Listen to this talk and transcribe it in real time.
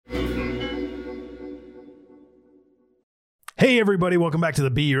Hey, everybody. Welcome back to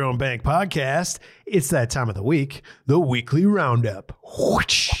the Be Your Own Bank podcast. It's that time of the week, the weekly roundup.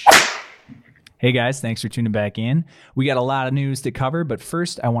 Whoosh. Hey guys, thanks for tuning back in. We got a lot of news to cover, but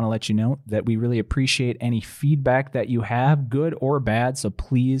first I want to let you know that we really appreciate any feedback that you have, good or bad. So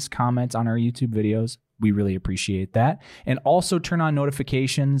please comment on our YouTube videos. We really appreciate that. And also turn on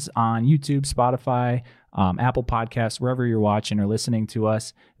notifications on YouTube, Spotify, Apple Podcasts, wherever you're watching or listening to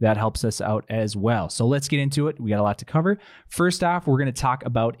us. That helps us out as well. So let's get into it. We got a lot to cover. First off, we're going to talk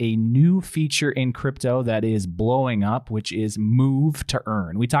about a new feature in crypto that is blowing up, which is move to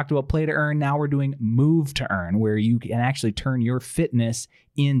earn. We talked about play to earn. Now we're doing move to earn, where you can actually turn your fitness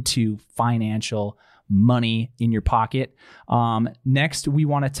into financial money in your pocket. Next, we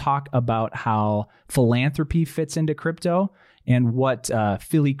want to talk about how philanthropy fits into crypto and what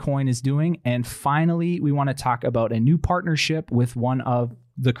Philly Coin is doing. And finally, we want to talk about a new partnership with one of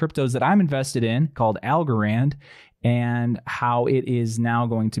the cryptos that I'm invested in called Algorand and how it is now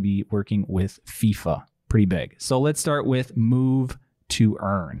going to be working with FIFA. Pretty big. So let's start with move to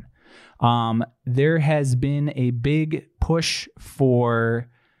earn. There has been a big push for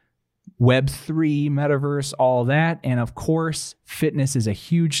Web3, metaverse, all that. And of course, fitness is a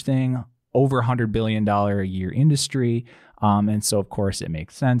huge thing, over $100 billion a year industry. And so, of course, it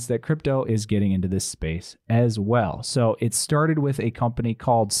makes sense that crypto is getting into this space as well. So it started with a company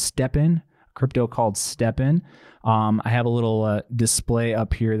called StepN, crypto called StepN. I have a little display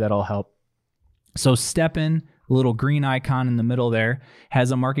up here that'll help. So StepN, little green icon in the middle there,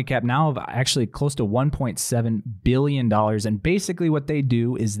 has a market cap now of actually close to $1.7 billion. And basically what they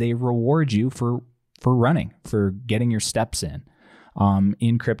do is they reward you for running, for getting your steps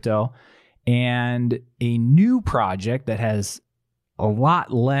in crypto. And a new project that has a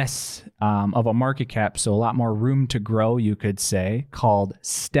lot less of a market cap, so a lot more room to grow, you could say, called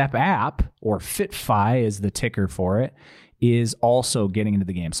StepApp, or FitFi is the ticker for it, is also getting into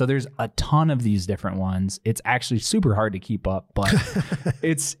the game. So there's a ton of these different ones. It's actually super hard to keep up, but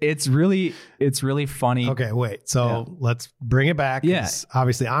it's really funny. Okay, wait. So let's bring it back. Yeah.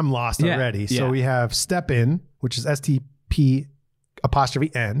 Obviously, I'm lost already. So we have StepN, which is STP',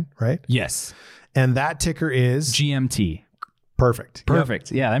 right? Yes. And that ticker is GMT. Perfect.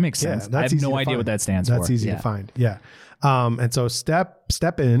 Perfect. Yep. Yeah, that makes sense. I have no idea what that stands for. That's easy to find. Yeah. And so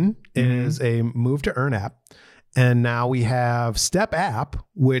StepN is a move to earn app. And now we have StepApp,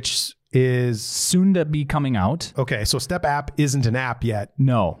 which is soon to be coming out. Okay, so StepApp isn't an app yet.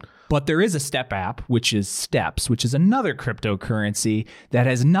 No, but there is a StepApp, which is Steps, which is another cryptocurrency that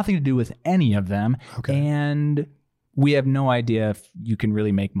has nothing to do with any of them. Okay. And we have no idea if you can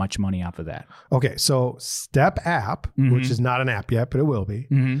really make much money off of that. Okay, so StepApp, which is not an app yet, but it will be,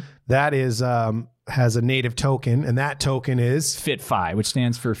 that is has a native token, and that token is FitFi, which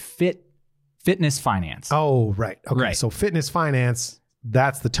stands for Fitness Finance. Oh, right. Okay. Right. So Fitness Finance,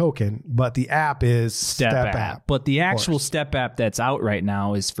 that's the token, but the app is StepApp. But the actual StepApp that's out right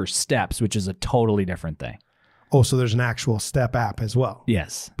now is for Steps, which is a totally different thing. Oh, so there's an actual StepApp as well.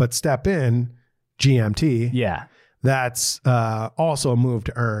 Yes. But StepN, GMT. Yeah. That's also a move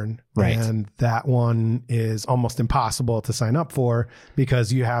to earn. Right. And that one is almost impossible to sign up for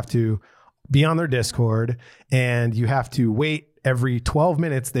because you have to be on their Discord and you have to wait. Every 12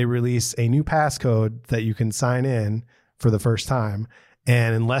 minutes, they release a new passcode that you can sign in for the first time.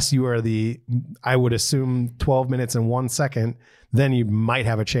 And unless you are I would assume 12 minutes and 1 second, then you might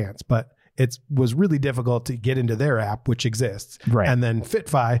have a chance. But it was really difficult to get into their app, which exists. Right. And then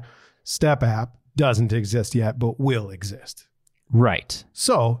FitFi, StepApp, doesn't exist yet, but will exist. Right.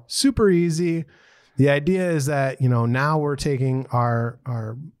 So super easy. The idea is that, now we're taking our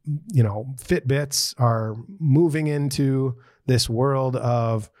Fitbits, are moving into this world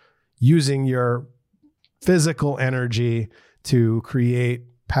of using your physical energy to create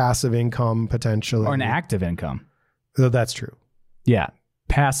passive income potentially. Or an active income. That's true. Yeah.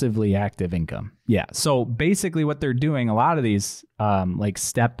 Passively active income. Yeah. So basically what they're doing, a lot of these like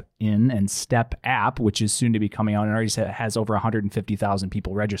StepN and StepApp, which is soon to be coming out and already has over 150,000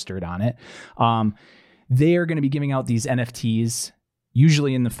 people registered on it. They are going to be giving out these NFTs,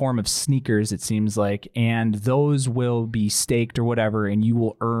 usually in the form of sneakers, it seems like, and those will be staked or whatever, and you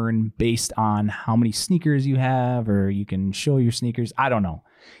will earn based on how many sneakers you have, or you can show your sneakers. I don't know.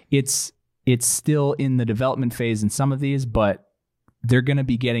 It's still in the development phase in some of these, but they're going to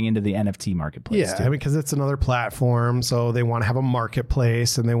be getting into the NFT marketplace. Yeah, too. because it's another platform, so they want to have a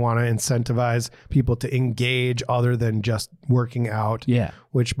marketplace and they want to incentivize people to engage other than just working out. Yeah.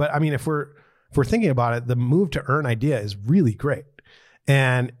 But I mean, if we're thinking about it, the move to earn idea is really great.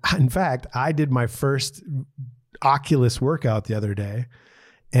 And in fact, I did my first Oculus workout the other day,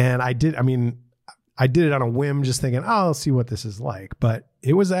 and I did it on a whim, just thinking, oh, I'll see what this is like. But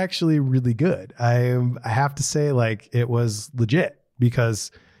it was actually really good. I have to say, like, it was legit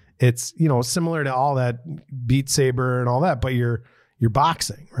because it's, you know, similar to all that Beat Saber and all that, but you're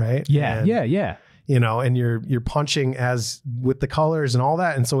boxing, right? Yeah, and, yeah. You know, and you're punching as with the colors and all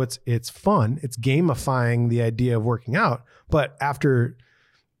that. And so it's fun. It's gamifying the idea of working out. But after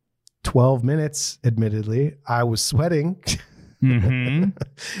 12 minutes, admittedly, I was sweating. Mm-hmm.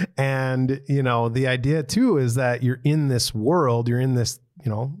 And, you know, the idea too is that you're in this world, you're in this,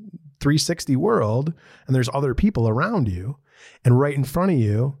 you know, 360 world, and there's other people around you, and right in front of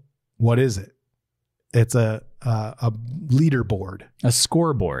you, what is it? It's a leaderboard, a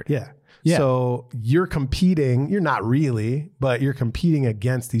scoreboard. Yeah. Yeah. So you're competing, you're not really, but you're competing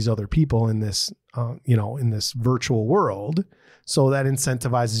against these other people in this, you know, in this virtual world. So that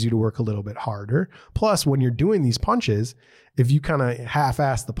incentivizes you to work a little bit harder. Plus, when you're doing these punches, if you kind of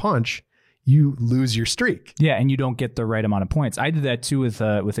half-ass the punch, you lose your streak. Yeah, and you don't get the right amount of points. I did that too with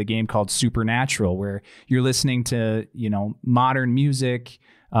a game called Supernatural, where you're listening to, you know, modern music,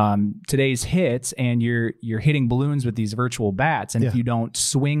 today's hits, and you're hitting balloons with these virtual bats. And if you don't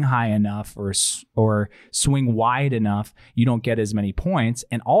swing high enough or swing wide enough, you don't get as many points.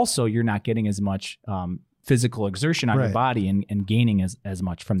 And also, you're not getting as much physical exertion on your body and gaining as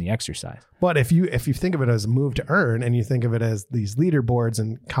much from the exercise. But if you think of it as a move to earn, and you think of it as these leaderboards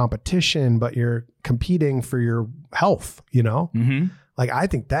and competition, but you're competing for your health, you know, like, I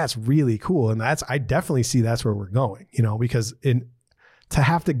think that's really cool. And I definitely see that's where we're going, you know, because to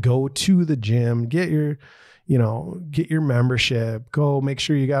have to go to the gym, get your membership, go make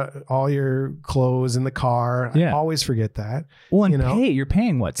sure you got all your clothes in the car. Yeah. I always forget that. Well, and you're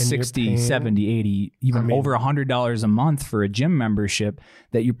paying what, 60, 70, 80, even over $100 a month for a gym membership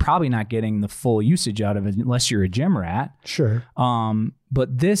that you're probably not getting the full usage out of it unless you're a gym rat. Sure.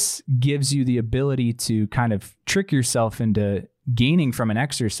 But this gives you the ability to kind of trick yourself into gaining from an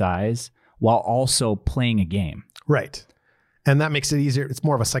exercise while also playing a game. Right. And that makes it easier. It's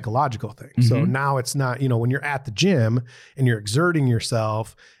more of a psychological thing. Mm-hmm. So now it's not, you know, when you're at the gym and you're exerting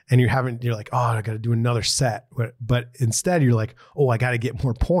yourself and you're like, oh, I got to do another set. But instead you're like, oh, I got to get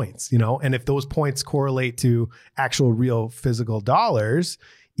more points, you know? And if those points correlate to actual real physical dollars,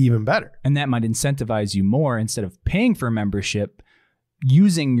 even better. And that might incentivize you more, instead of paying for a membership,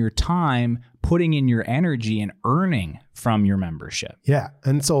 using your time, putting in your energy and earning from your membership. Yeah.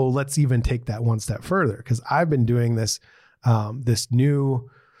 And so let's even take that one step further, because I've been doing this new,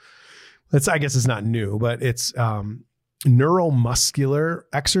 I guess it's not new, but it's neuromuscular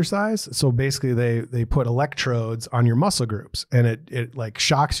exercise. So basically they put electrodes on your muscle groups, and it like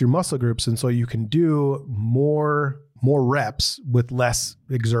shocks your muscle groups. And so you can do more reps with less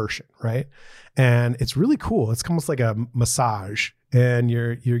exertion. Right. And it's really cool. It's almost like a massage, and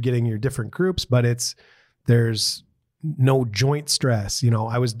you're getting your different groups, but there's no joint stress. You know,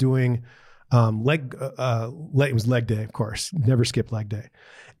 I was doing it was leg day, of course. Never skip leg day.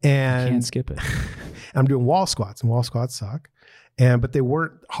 And you can't skip it. I'm doing wall squats, and wall squats suck. But they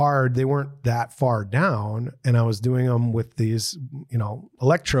weren't hard. They weren't that far down. And I was doing them with these, you know,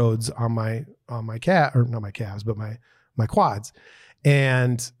 electrodes on my calf, or not my calves, but my quads.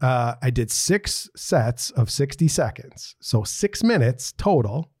 And I did 6 sets of 60 seconds. So 6 minutes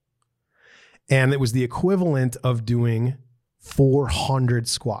total. And it was the equivalent of doing 400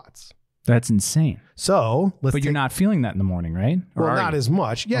 squats. That's insane. So but you're not feeling that in the morning, right? Or well, not as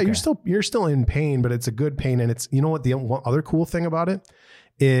much. Yeah, okay. You're still in pain, but it's a good pain. And it's, you know what, the one other cool thing about it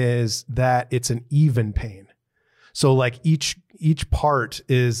is that it's an even pain. So like each part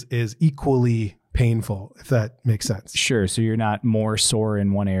is equally painful, if that makes sense. Sure. So you're not more sore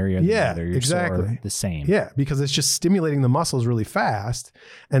in one area than the other. You're exactly sore the same. Yeah, because it's just stimulating the muscles really fast.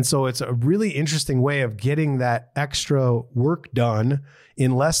 And so it's a really interesting way of getting that extra work done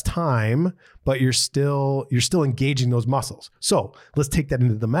in less time, but you're still engaging those muscles. So let's take that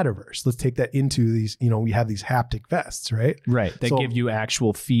into the metaverse. Let's take that into these, you know, we have these haptic vests, right? Right. That give you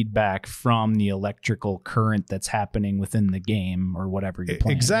actual feedback from the electrical current that's happening within the game or whatever you're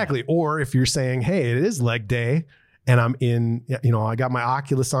playing. Exactly. Or if you're saying, hey, it is leg day and I'm in, you know, I got my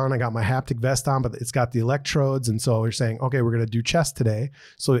Oculus on, I got my haptic vest on, but it's got the electrodes. And so you're saying, okay, we're going to do chest today.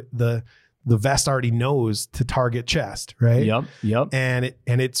 So the vest already knows to target chest, right? Yep. And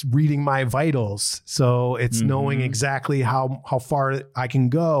it's reading my vitals. So it's knowing exactly how far I can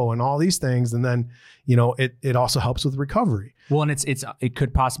go and all these things. And then, you know, it also helps with recovery. Well, and it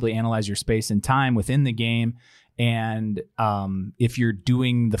could possibly analyze your space and time within the game And if you're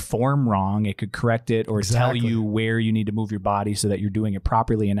doing the form wrong, it could correct it or tell you where you need to move your body so that you're doing it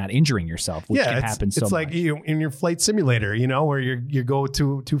properly and not injuring yourself, which can happen so much. It's like in your flight simulator, where you go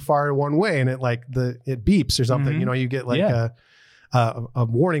too far one way and it beeps or something. You get like a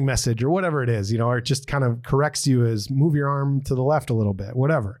warning message or whatever it is, or it just kind of corrects you as move your arm to the left a little bit,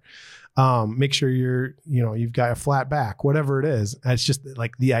 whatever. Make sure you've got a flat back, whatever it is. It's just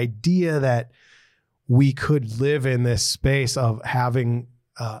like the idea that we could live in this space of having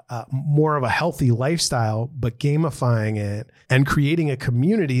more of a healthy lifestyle, but gamifying it and creating a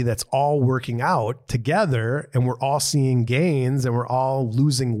community that's all working out together, and we're all seeing gains and we're all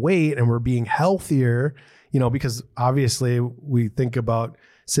losing weight and we're being healthier, because obviously we think about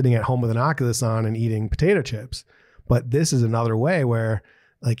sitting at home with an Oculus on and eating potato chips. But this is another way where,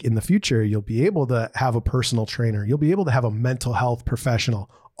 like, in the future, you'll be able to have a personal trainer. You'll be able to have a mental health professional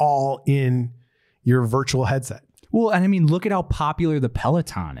all in your virtual headset. Well, and I mean, look at how popular the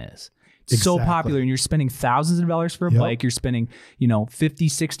Peloton is. It's so popular, and you're spending thousands of dollars for a bike. You're spending, $50,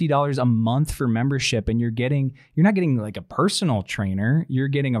 $60 a month for membership, and you're not getting like a personal trainer. You're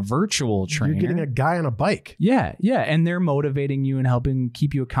getting a virtual trainer. You're getting a guy on a bike. Yeah. And they're motivating you and helping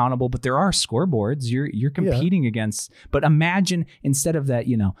keep you accountable. But there are scoreboards you're competing against. But imagine instead of that,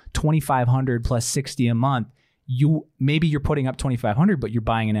 $2,500 plus $60 a month, you're putting up $2,500, but you're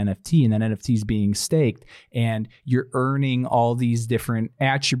buying an NFT, and that NFT is being staked, and you're earning all these different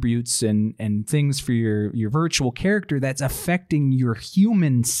attributes and things for your virtual character that's affecting your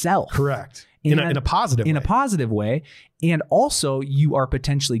human self. Correct. In a positive way. In a positive way. And also you are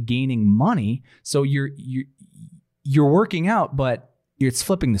potentially gaining money. So you're working out, but it's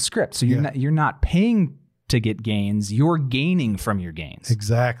flipping the script. So you're not paying to get gains. You're gaining from your gains.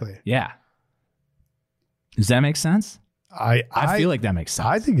 Exactly. Yeah. Does that make sense? I feel like that makes sense.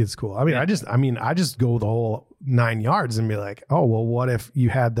 I think it's cool. I mean, I just go the whole 9 yards and be like, oh, well, what if you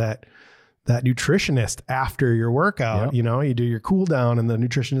had that nutritionist after your workout? You do your cool down, and the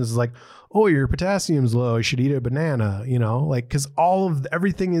nutritionist is like, oh, your potassium's low, you should eat a banana, because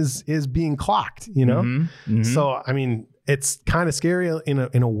everything is being clocked, Mm-hmm. So I mean, it's kind of scary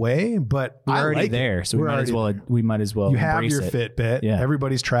in a way, but we're already there. So we might as well. You have your Fitbit. Yeah.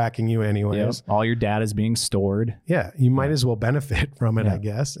 Everybody's tracking you anyways. Yep. All your data is being stored. Yeah. You might as well benefit from it, I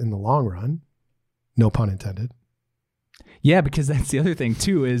guess, in the long run. No pun intended. Yeah, because that's the other thing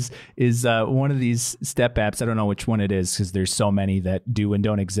too, is one of these step apps. I don't know which one it is because there's so many that do and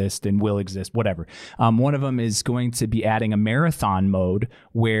don't exist and will exist, whatever. One of them is going to be adding a marathon mode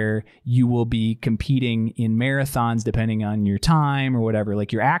where you will be competing in marathons depending on your time or whatever.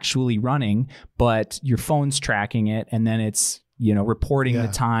 Like you're actually running, but your phone's tracking it, and then it's reporting the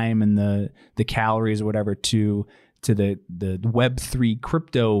time and the calories or whatever to the Web3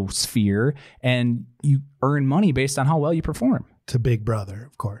 crypto sphere, and you earn money based on how well you perform. To Big Brother,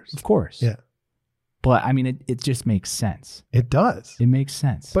 of course. Of course. Yeah. But I mean, it just makes sense. It does. It makes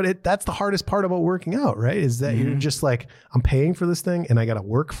sense. But that's the hardest part about working out, right? Is that you're just like, I'm paying for this thing and I got to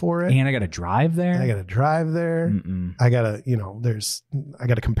work for it. And I got to drive there. I got to drive there. Mm-mm. I got to, I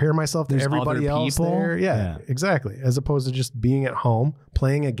got to compare myself to everybody else there. Yeah, exactly. As opposed to just being at home,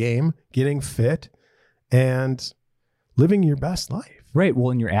 playing a game, getting fit, and living your best life. Right.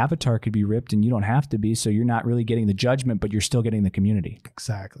 Well, and your avatar could be ripped and you don't have to be. So you're not really getting the judgment, but you're still getting the community.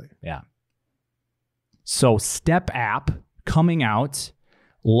 Exactly. Yeah. So Step app coming out,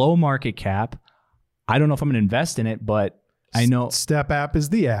 low market cap. I don't know if I'm going to invest in it, but I know Step app is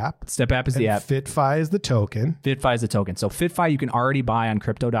the app. Step app is the app. FitFi is the token. FitFi is the token. So FitFi you can already buy on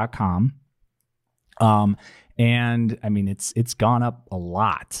crypto.com. And I mean, it's gone up a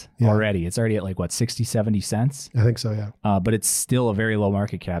lot already. It's already at like what, 60, 70 cents? I think so. Yeah. But it's still a very low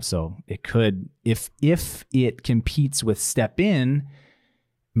market cap. So it could, if it competes with Step In,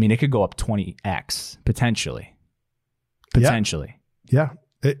 I mean, it could go up 20x potentially. Yeah.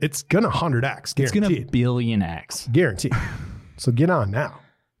 It's going to 100x. Guaranteed. It's going to billion X. Guaranteed. So get on now.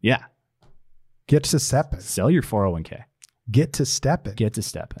 Yeah. Get to stepping. Sell your 401k. Get to stepping. Get to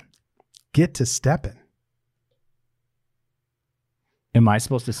stepping. Get to stepping. Am I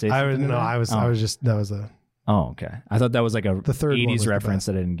supposed to say something? I was just, that was a. Oh, okay. I thought that was like the third 80s reference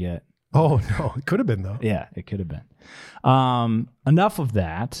that I didn't get. Oh, no. It could have been, though. Yeah, it could have been. Enough of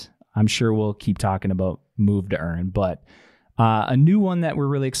that. I'm sure we'll keep talking about Move to Earn, but a new one that we're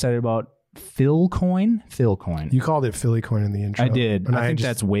really excited about, Philcoin. You called it Philly Coin in the intro. I did. And I think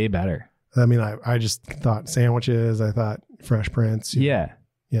that's way better. I mean, I just thought sandwiches. I thought Fresh Prince. Yeah.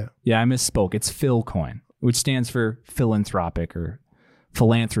 I misspoke. It's Philcoin, which stands for philanthropic or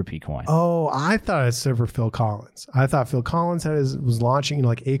philanthropy coin. Oh, I thought it stood for Phil Collins. I thought Phil Collins was launching,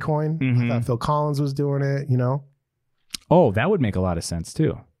 like Acoin. Mm-hmm. I thought Phil Collins was doing it, Oh, that would make a lot of sense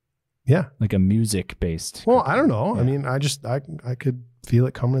too. Yeah. Like a music based. Well, I don't know. Yeah. I mean, I could feel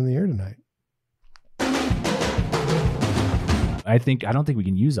it coming in the air tonight. I don't think we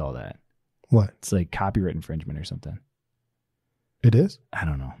can use all that. What? It's like copyright infringement or something. It is? I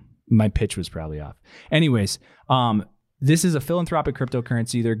don't know. My pitch was probably off. Anyways, this is a philanthropic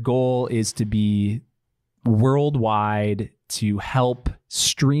cryptocurrency. Their goal is to be worldwide, to help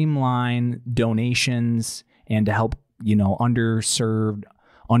streamline donations and to help, underserved,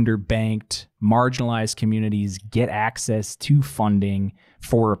 underbanked, marginalized communities get access to funding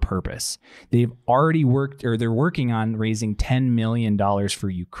for a purpose. They've already they're working on raising $10 million for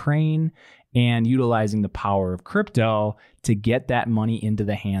Ukraine and utilizing the power of crypto to get that money into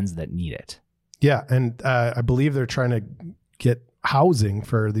the hands that need it. Yeah. And I believe they're trying to get housing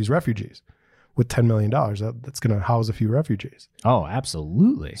for these refugees with $10 million. That's going to house a few refugees. Oh,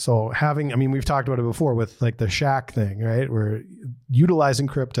 absolutely. So we've talked about it before with like the shack thing, right? We're utilizing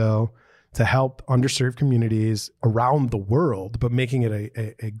crypto to help underserved communities around the world, but making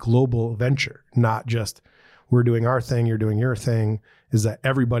it a global venture, not just we're doing our thing, you're doing your thing, is that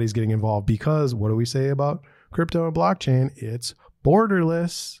everybody's getting involved because what do we say about crypto and blockchain? It's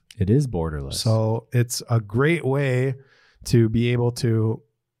borderless. It is borderless. So it's a great way to be able to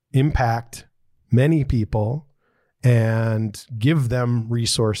impact many people and give them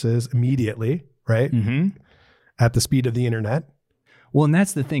resources immediately, right? Mm-hmm. At the speed of the internet. Well, and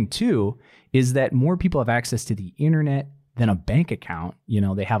that's the thing too, is that more people have access to the internet than a bank account.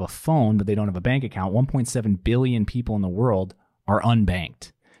 They have a phone, but they don't have a bank account. 1.7 billion people in the world are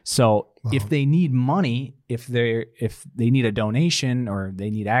unbanked. So if they need money, if they need a donation or they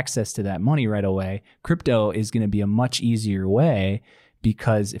need access to that money right away, crypto is going to be a much easier way,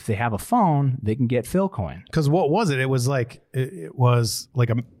 because if they have a phone, they can get Philcoin. Because what was it? It was like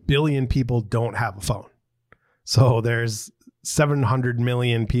a billion people don't have a phone. So there's 700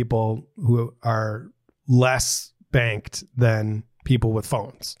 million people who are less banked than people with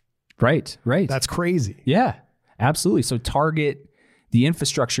phones. Right. That's crazy. Yeah, absolutely. So target the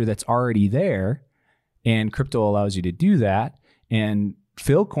infrastructure that's already there, and crypto allows you to do that. And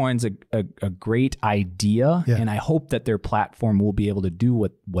Philcoin's a great idea, and I hope that their platform will be able to do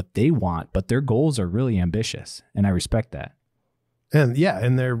what they want, but their goals are really ambitious, and I respect that. And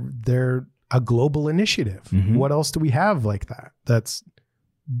they're a global initiative. Mm-hmm. What else do we have like that? That's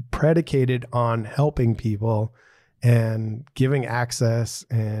predicated on helping people and giving access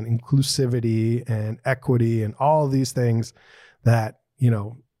and inclusivity and equity and all of these things that,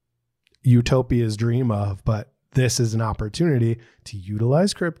 utopias dream of, but this is an opportunity to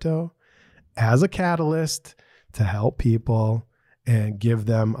utilize crypto as a catalyst to help people and give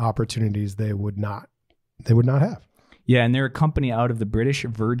them opportunities they would not have. Yeah, and they're a company out of the British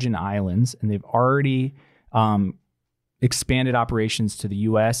Virgin Islands, and they've already expanded operations to the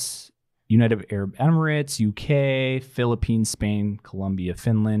U.S., United Arab Emirates, UK, Philippines, Spain, Colombia,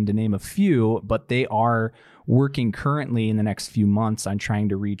 Finland, to name a few, but they are working currently in the next few months on trying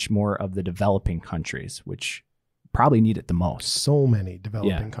to reach more of the developing countries, which probably need it the most. So many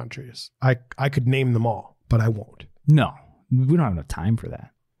developing countries. I could name them all, but I won't. No, we don't have enough time for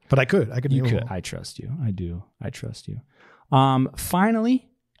that. But I could. You could. I trust you. I do. I trust you. Finally,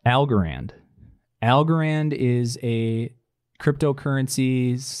 Algorand. Algorand is a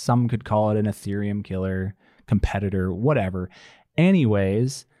cryptocurrency. Some could call it an Ethereum killer, competitor, whatever.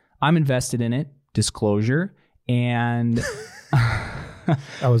 Anyways, I'm invested in it. Disclosure. And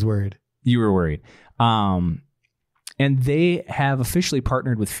I was worried. You were worried. And they have officially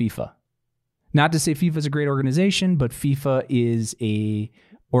partnered with FIFA. Not to say FIFA is a great organization, but FIFA is a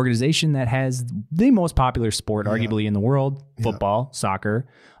organization that has the most popular sport, arguably in the world, football, soccer,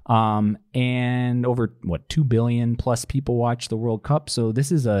 and over 2 billion plus people watch the World Cup. So this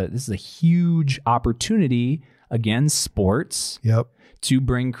is a huge opportunity, again, sports, to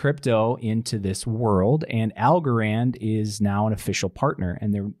bring crypto into this world. And Algorand is now an official partner,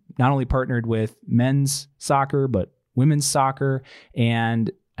 and they're not only partnered with men's soccer but women's soccer,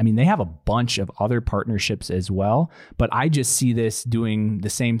 and they have a bunch of other partnerships as well, but I just see this doing the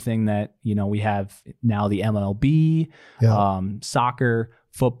same thing that, we have now, the MLB, soccer,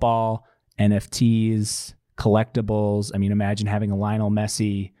 football, NFTs, collectibles. Imagine having a Lionel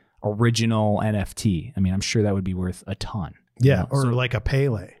Messi original NFT. I'm sure that would be worth a ton. Yeah. Or like a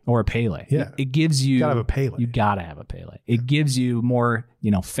Pele. Or a Pele. Yeah. It gives you... You gotta have a Pele. You gotta have a Pele. It gives you more,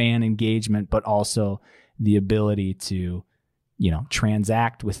 fan engagement, but also the ability to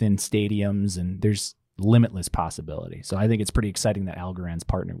transact within stadiums, and there's limitless possibility. So I think it's pretty exciting that Algorand's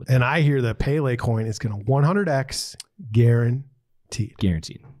partnered with them. And I hear the Pele coin is going to 100x guaranteed.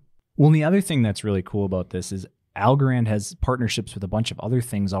 Guaranteed. Well, and the other thing that's really cool about this is Algorand has partnerships with a bunch of other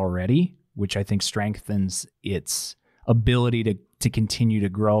things already, which I think strengthens its ability to continue to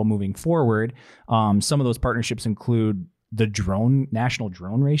grow moving forward. Some of those partnerships include the National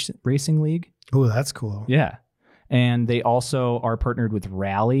Drone Racing League. Oh, that's cool. Yeah. And they also are partnered with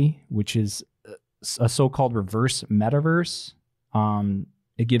Rally, which is a so-called reverse metaverse.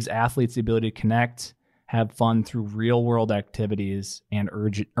 It gives athletes the ability to connect, have fun through real-world activities, and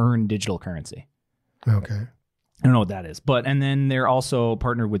earn digital currency. Okay. I don't know what that is. And then they're also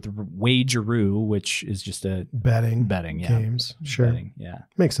partnered with Wageroo, which is just a betting games. Sure. Betting, yeah.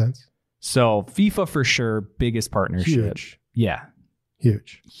 Makes sense. So FIFA for sure, biggest partnership. Huge. Yeah.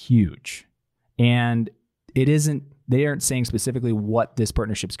 Huge. And they aren't saying specifically what this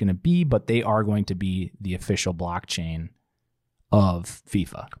partnership's going to be, but they are going to be the official blockchain of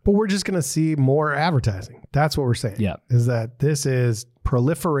FIFA. But we're just going to see more advertising. That's what we're saying. Yeah. Is that this is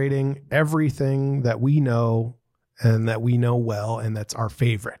proliferating everything that we know and that we know well, and that's our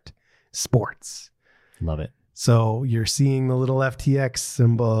favorite, sports. Love it. So you're seeing the little FTX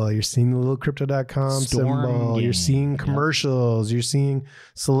symbol, you're seeing the little crypto.com symbol, game. You're seeing commercials, You're seeing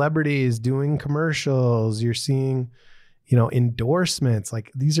celebrities doing commercials, you're seeing, endorsements.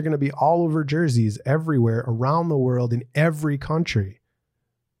 Like these are going to be all over jerseys everywhere around the world in every country.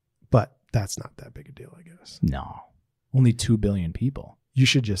 But that's not that big a deal, I guess. No, only 2 billion people. You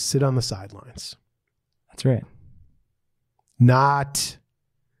should just sit on the sidelines. That's right.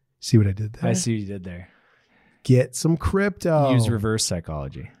 See what I did there? I see what you did there. Get some crypto. Use reverse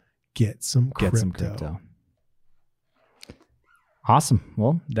psychology. Get some crypto. Awesome.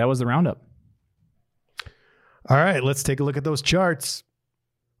 Well, that was the roundup. All right, let's take a look at those charts.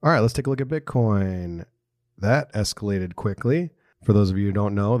 All right, let's take a look at Bitcoin. That escalated quickly. For those of you who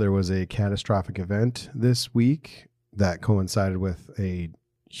don't know, there was a catastrophic event this week that coincided with a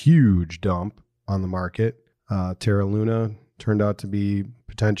huge dump on the market. Terra Luna turned out to be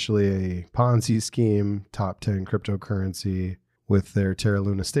potentially a Ponzi scheme, top 10 cryptocurrency with their Terra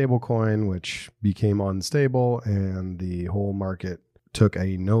Luna stablecoin, which became unstable and the whole market took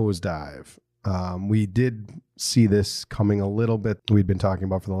a nosedive. We did see this coming a little bit. We'd been talking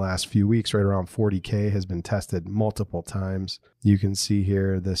about for the last few weeks, right around 40K has been tested multiple times. You can see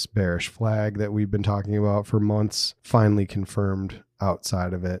here this bearish flag that we've been talking about for months, finally confirmed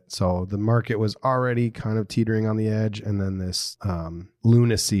outside of it. So the market was already kind of teetering on the edge. And then this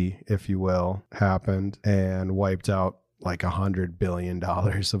lunacy, if you will, happened and wiped out like $100 billion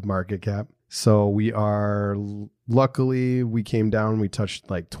of market cap. So luckily we came down, we touched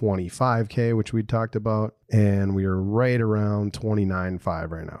like 25K, which we talked about, and we are right around 29.5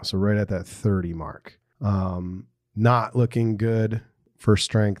 right now. So right at that 30 mark. Not looking good for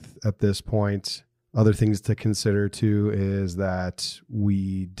strength at this point. Other things to consider too is that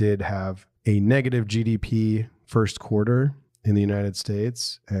we did have a negative GDP first quarter in the United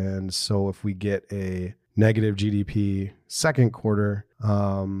States. And so if we get a negative GDP second quarter,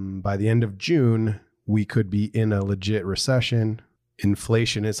 by the end of June, we could be in a legit recession.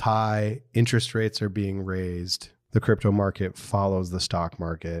 Inflation is high. Interest rates are being raised. The crypto market follows the stock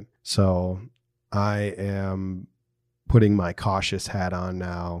market. So I am putting my cautious hat on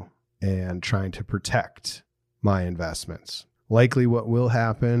now and trying to protect my investments. Likely what will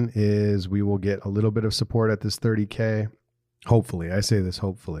happen is we will get a little bit of support at this 30K. Hopefully, I say this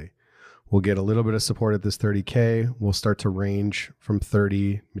hopefully. We'll get a little bit of support at this 30K. We'll start to range from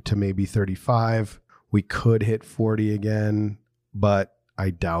 30 to maybe 35. We could hit 40 again, but I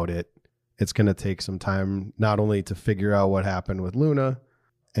doubt it. It's going to take some time, not only to figure out what happened with Luna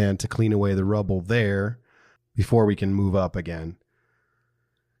and to clean away the rubble there before we can move up again.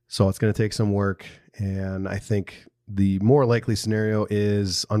 So it's going to take some work. And I think the more likely scenario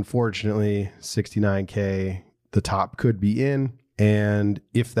is, unfortunately, 69K, the top could be in. And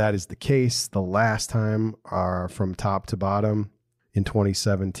if that is the case, the last time from top to bottom in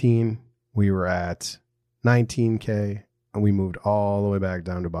 2017, we were at 19K and we moved all the way back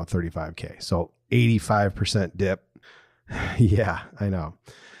down to about 35K. So 85% dip. Yeah, I know.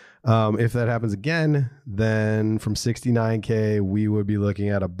 If that happens again, then from 69K, we would be looking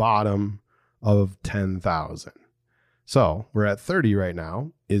at a bottom of 10,000. So we're at 30 right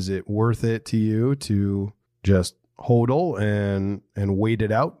now. Is it worth it to you to just hodl and wait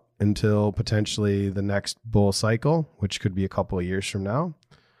it out until potentially the next bull cycle, which could be a couple of years from now?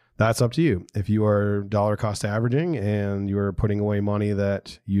 That's up to you. If you are dollar cost averaging and you are putting away money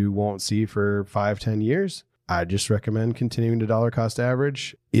that you won't see for 5-10 years, I just recommend continuing to dollar cost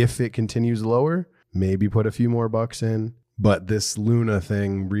average. If it continues lower, maybe put a few more bucks in. But this Luna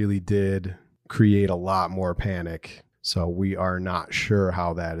thing really did create a lot more panic. So we are not sure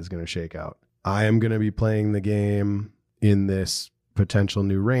how that is going to shake out. I am going to be playing the game in this potential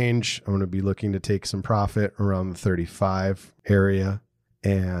new range. I'm going to be looking to take some profit around the 35 area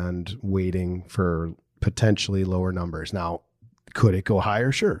and waiting for potentially lower numbers. Now, could it go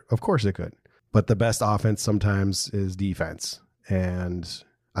higher? Sure, of course it could. But the best offense sometimes is defense. And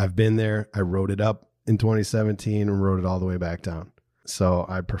I've been there. I wrote it up in 2017 and wrote it all the way back down. So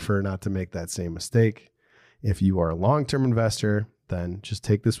I prefer not to make that same mistake. If you are a long-term investor, then just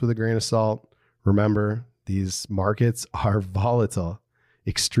take this with a grain of salt. Remember, these markets are volatile,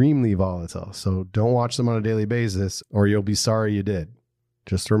 extremely volatile. So don't watch them on a daily basis or you'll be sorry you did.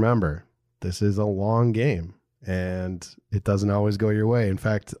 Just remember, this is a long game and it doesn't always go your way. In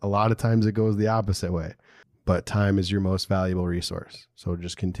fact, a lot of times it goes the opposite way. But time is your most valuable resource. So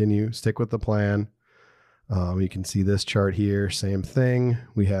just continue, stick with the plan. You can see this chart here, same thing.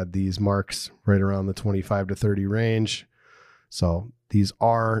 We had these marks right around the 25 to 30 range. So these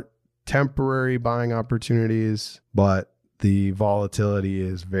are temporary buying opportunities, but the volatility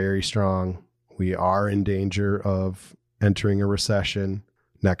is very strong. We are in danger of entering a recession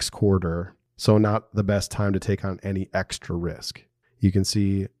next quarter. So not the best time to take on any extra risk. You can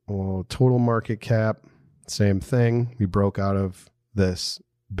see total market cap, same thing. We broke out of this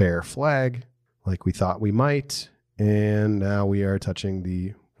bear flag like we thought we might. And now we are touching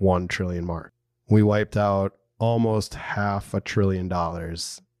the 1 trillion mark. We wiped out almost $500 billion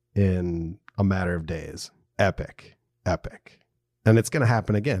in a matter of days. Epic. And it's going to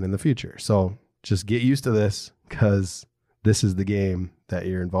happen again in the future. So just get used to this because this is the game that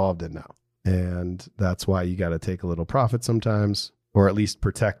you're involved in now. And that's why you got to take a little profit sometimes, or at least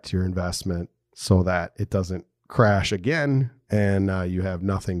protect your investment so that it doesn't crash again and you have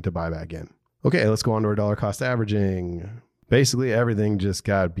nothing to buy back in. Okay, let's go on to our dollar cost averaging. Basically, everything just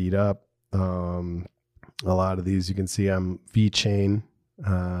got beat up. A lot of these you can see I'm V-chain.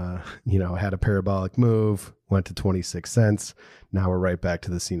 Had a parabolic move, went to 26 cents. Now we're right back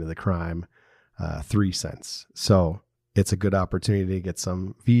to the scene of the crime, 3 cents. So it's a good opportunity to get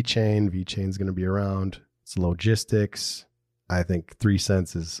some V-chain. V-chain's going to be around. It's logistics. I think 3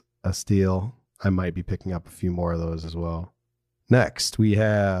 cents is a steal. I might be picking up a few more of those as well. Next, we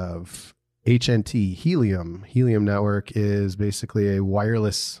have HNT, Helium. Helium network is basically a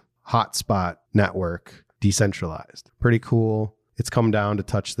wireless hotspot network, decentralized. Pretty cool. It's come down to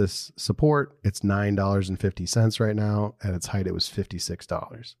touch this support. It's $9.50 right now. At its height, it was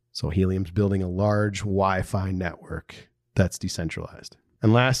 $56. So Helium's building a large Wi-Fi network that's decentralized.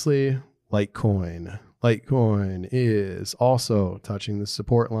 And lastly, Litecoin. Litecoin is also touching the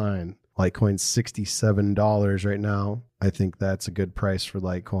support line. Litecoin's $67 right now. I think that's a good price for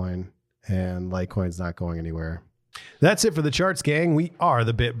Litecoin, and Litecoin's not going anywhere. That's it for the charts, gang. We are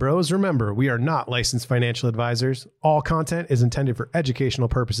the Bit Bros. Remember, we are not licensed financial advisors. All content is intended for educational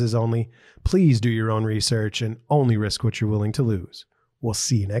purposes only. Please do your own research and only risk what you're willing to lose. We'll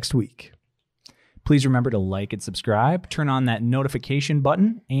see you next week. Please remember to like and subscribe, turn on that notification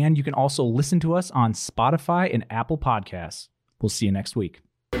button, and you can also listen to us on Spotify and Apple Podcasts. We'll see you next week.